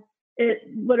 And it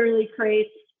literally creates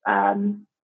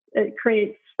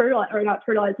fertilizer, or not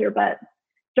fertilizer, but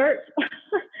dirt.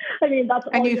 I mean, that's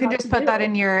all. And you can just put that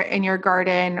in your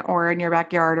garden or in your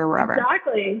backyard or wherever.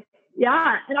 Exactly.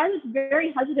 Yeah. And I was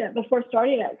very hesitant before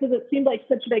starting it because it seemed like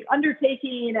such a big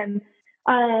undertaking. And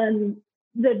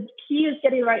the key is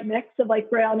getting the right mix of like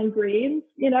brown and greens,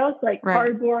 it's like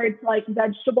cardboard, like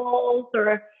vegetables,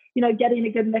 or, getting a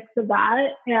good mix of that.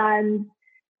 And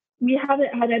we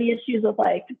haven't had any issues with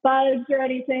like bugs or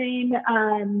anything.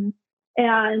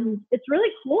 And it's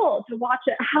really cool to watch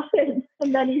it happen.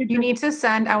 And then you need to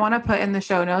send, I want to put in the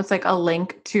show notes, like a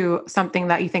link to something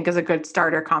that you think is a good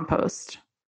starter compost.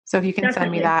 So if you can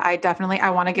send me that, I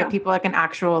want to give people like an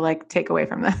actual like takeaway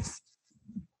from this.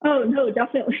 Oh no,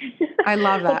 definitely. I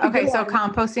love that. Okay. So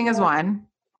composting is one.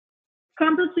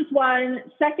 Compost is one.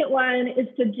 Second one is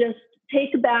to just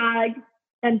take a bag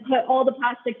and put all the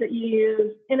plastic that you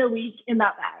use in a week in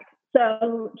that bag.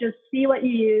 So just see what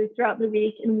you use throughout the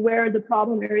week and where the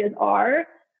problem areas are.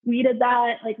 We did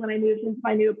that like when I moved into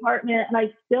my new apartment, and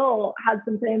I still had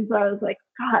some things where I was like,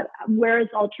 God, where is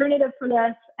the alternative for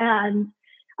this? And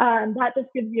that just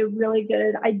gives you a really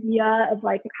good idea of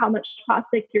like how much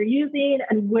plastic you're using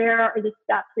and where are the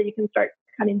steps that you can start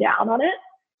cutting down on it.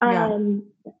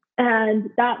 And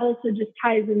that also just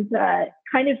ties into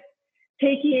kind of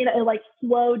taking a like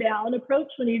slow down approach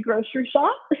when you grocery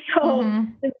shop. So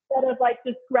instead of like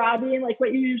just grabbing like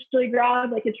what you usually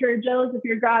grab, like at Trader Joe's, if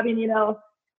you're grabbing,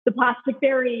 the plastic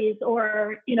berries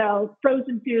or,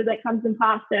 frozen food that comes in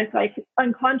plastic, like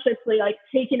unconsciously, like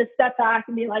taking a step back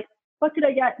and being like, what could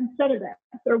I get instead of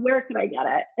this? Or where could I get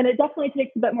it? And it definitely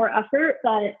takes a bit more effort,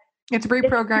 but it's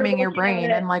reprogramming your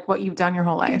brain and like what you've done your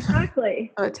whole life.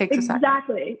 Exactly. So it takes a second.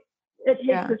 Exactly. It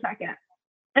takes a second.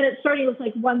 And it's starting with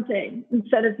like one thing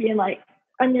instead of being like,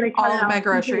 I'm going to cut all of my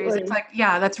groceries. Completely. It's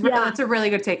like, that's a really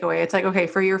good takeaway. It's like, okay,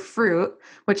 for your fruit,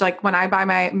 which like when I buy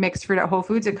my mixed fruit at Whole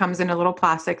Foods, it comes in a little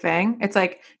plastic thing. It's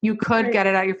like, you could get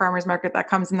it at your farmer's market that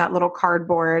comes in that little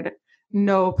cardboard,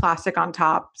 no plastic on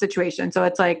top situation. So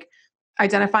it's like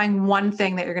identifying one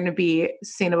thing that you're going to be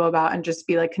sustainable about and just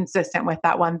be like consistent with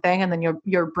that one thing. And then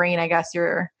your brain, I guess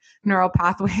your neural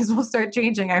pathways will start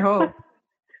changing, I hope.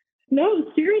 No,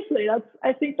 seriously,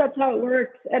 I think that's how it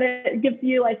works. And it gives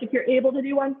you like, if you're able to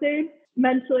do one thing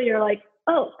mentally, you're like,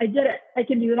 oh, I did it. I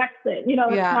can do the next thing. It's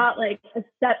not like a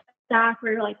step back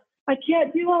where you're like, I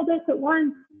can't do all this at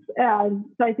once. And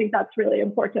so I think that's really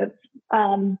important.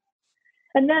 And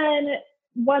then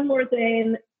one more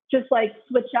thing, just like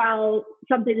switch out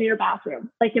something in your bathroom.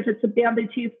 Like if it's a bamboo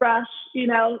toothbrush,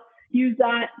 use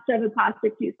that instead of a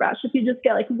plastic toothbrush. If you just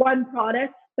get like one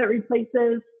product that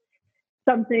replaces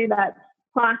something that's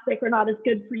plastic or not as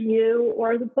good for you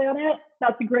or the planet,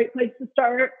 that's a great place to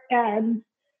start. And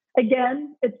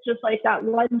again, it's just like that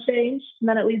one change and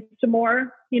then it leads to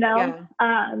more,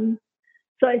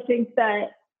 so I think that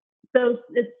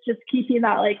it's just keeping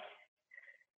that like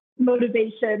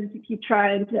motivation to keep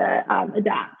trying to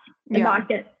adapt and not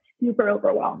get super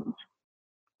overwhelmed.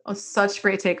 Oh, such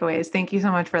great takeaways. Thank you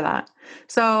so much for that.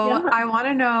 So I want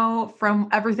to know, from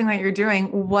everything that you're doing,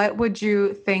 what would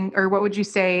you think, or what would you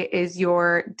say is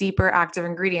your deeper active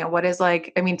ingredient? What is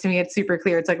like, I mean, to me, it's super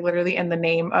clear. It's like literally in the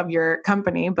name of your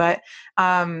company, but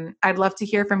I'd love to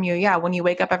hear from you. Yeah. When you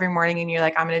wake up every morning and you're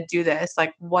like, I'm going to do this,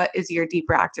 like, what is your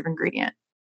deeper active ingredient?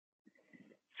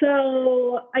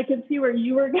 So I can see where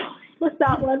you were going with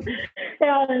that one.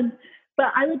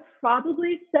 But I would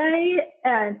probably say,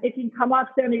 and it can come off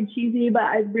sounding cheesy, but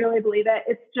I really believe it,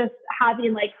 it's just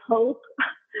having like hope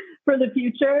for the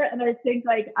future. And I think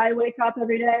like I wake up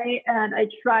every day and I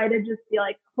try to just be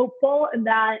like hopeful, and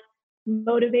that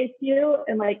motivates you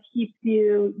and like keeps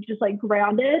you just like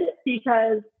grounded,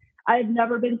 because I've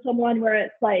never been someone where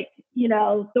it's like,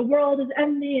 the world is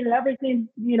ending and everything's,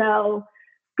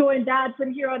 going bad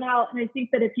from here on out. And I think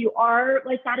that if you are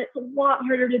like that, it's a lot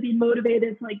harder to be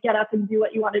motivated to like get up and do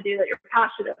what you want to do that you're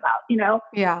passionate about,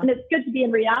 Yeah. And it's good to be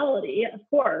in reality, of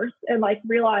course, and like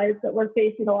realize that we're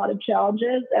facing a lot of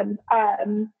challenges. And,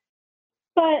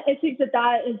 but I think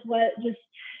that is what just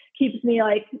keeps me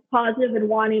like positive and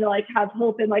wanting to like have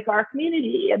hope in like our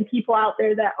community and people out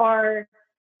there that are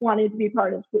wanting to be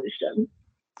part of the solution.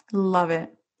 Love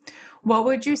it. What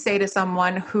would you say to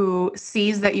someone who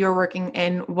sees that you're working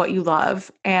in what you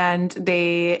love and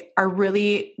they're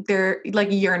like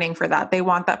yearning for that. They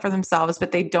want that for themselves,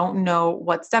 but they don't know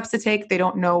what steps to take. They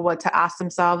don't know what to ask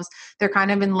themselves. They're kind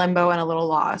of in limbo and a little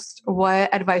lost.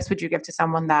 What advice would you give to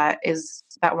someone that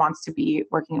wants to be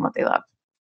working in what they love?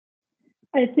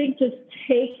 I think just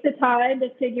take the time to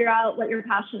figure out what you're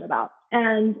passionate about.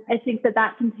 And I think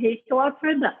that can take a lot of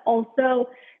time, but also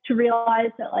to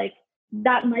realize that like,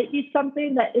 that might be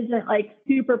something that isn't like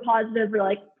super positive or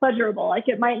like pleasurable. Like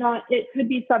it could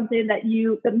be something that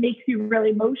makes you really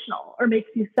emotional or makes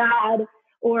you sad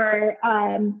or,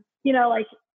 like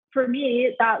for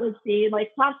me, that was seeing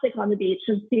like plastic on the beach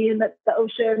and seeing that the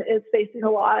ocean is facing a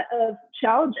lot of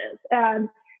challenges. And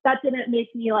that didn't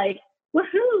make me like,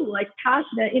 woohoo, like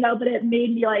passionate, but it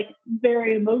made me like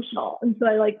very emotional. And so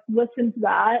I like listened to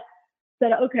that,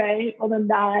 said, okay, well then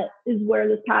that is where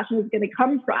this passion is going to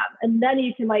come from. And then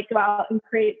you can like go out and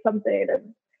create something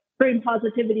and bring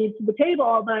positivity to the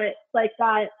table. But like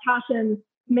that passion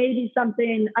may be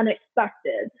something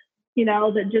unexpected,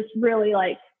 that just really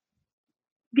like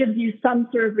gives you some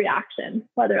sort of reaction,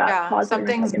 whether that's positive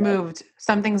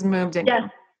something's moved in you.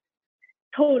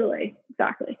 Totally.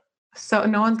 Exactly. So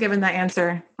no one's given that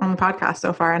answer on the podcast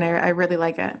so far, and I really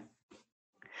like it.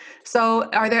 So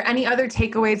are there any other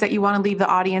takeaways that you want to leave the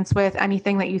audience with?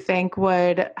 Anything that you think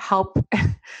would help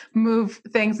move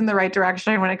things in the right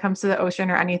direction when it comes to the ocean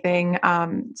or anything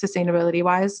sustainability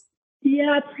wise?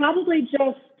 Yeah, probably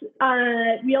just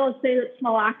we always say that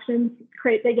small actions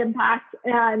create big impact.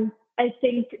 And I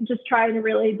think just trying to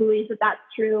really believe that that's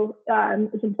true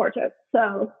is important.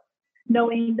 So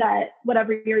knowing that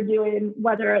whatever you're doing,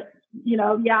 whether it's,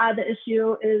 the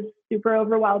issue is super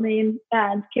overwhelming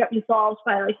and can't be solved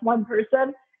by like one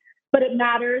person, but it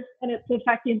matters and it's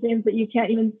affecting things that you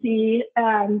can't even see.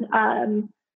 And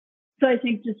so I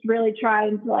think just really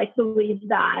trying to like believe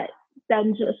that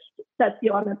then just sets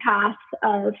you on the path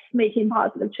of making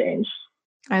positive change.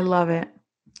 I love it.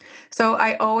 So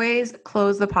I always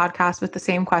close the podcast with the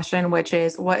same question, which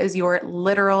is, what is your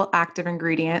literal active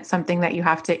ingredient? Something that you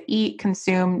have to eat,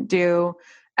 consume, do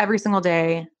every single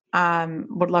day.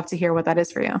 Would love to hear what that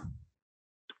is for you.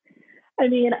 I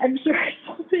mean, I'm sure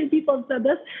so many people have said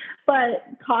this, but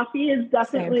coffee is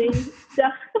definitely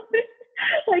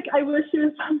like, I wish it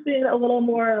was something a little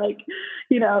more like,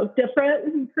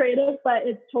 different and creative, but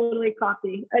it's totally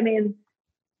coffee. I mean,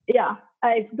 yeah,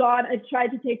 I've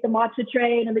tried to take the matcha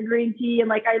train and the green tea and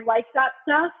like, I like that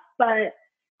stuff, but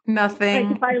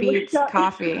nothing beats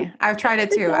coffee. I've tried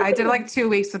it too. I did like 2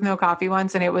 weeks with no coffee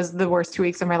once, and it was the worst 2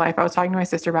 weeks of my life. I was talking to my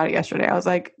sister about it yesterday. I was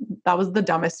like, that was the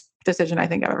dumbest decision I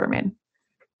think I've ever made.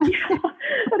 Yeah.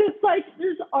 And it's like,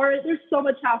 there's so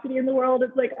much happening in the world.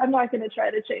 It's like, I'm not going to try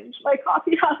to change my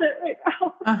coffee habit right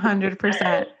now.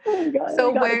 100%.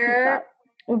 So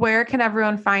where can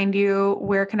everyone find you?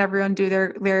 Where can everyone do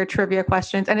their trivia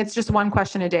questions? And it's just one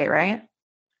question a day, right?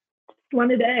 One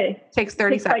a day. Takes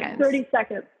 30 seconds. Like 30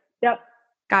 seconds. Yep.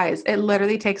 Guys, it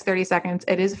literally takes 30 seconds.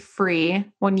 It is free.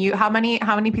 How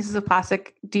many pieces of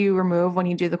plastic do you remove when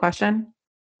you do the question?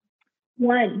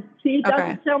 One. See, it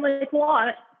doesn't sound like a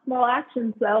lot. Small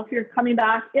actions though, if you're coming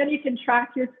back, and you can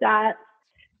track your stats.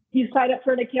 You sign up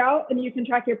for an account and you can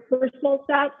track your personal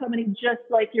stats, how many just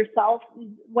like yourself,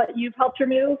 what you've helped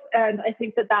remove. And I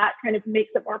think that kind of makes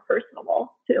it more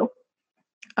personable too.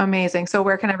 Amazing. So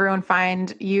where can everyone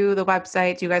find you, the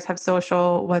website? Do you guys have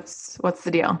social? What's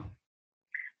the deal?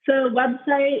 So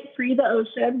website,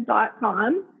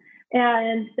 freetheocean.com.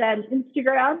 And then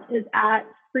Instagram is at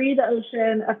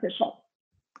freetheoceanofficial.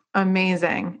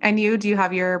 Amazing. And do you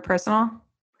have your personal?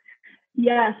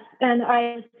 Yes. And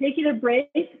I was taking a break,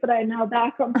 but I'm now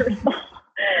back on personal.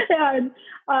 And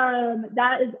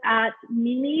that is at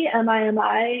Mimi,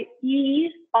 MIMIE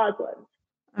Osland.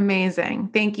 Amazing.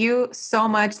 Thank you so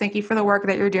much. Thank you for the work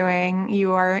that you're doing.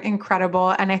 You are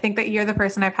incredible. And I think that you're the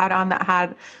person I've had on that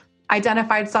had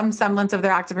identified some semblance of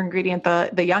their active ingredient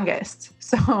the youngest.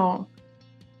 So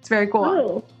it's very cool.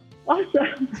 Oh,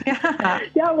 awesome. Yeah.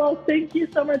 Yeah. Well, thank you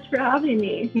so much for having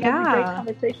me. Yeah. It was a great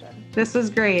conversation. This was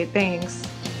great. Thanks.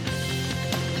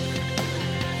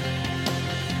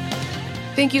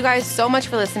 Thank you guys so much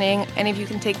for listening. And if you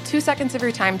can take 2 seconds of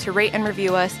your time to rate and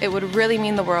review us, it would really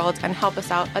mean the world and help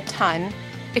us out a ton.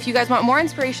 If you guys want more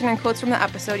inspiration and quotes from the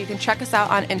episode, you can check us out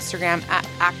on Instagram at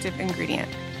Active Ingredient.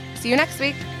 See you next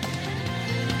week.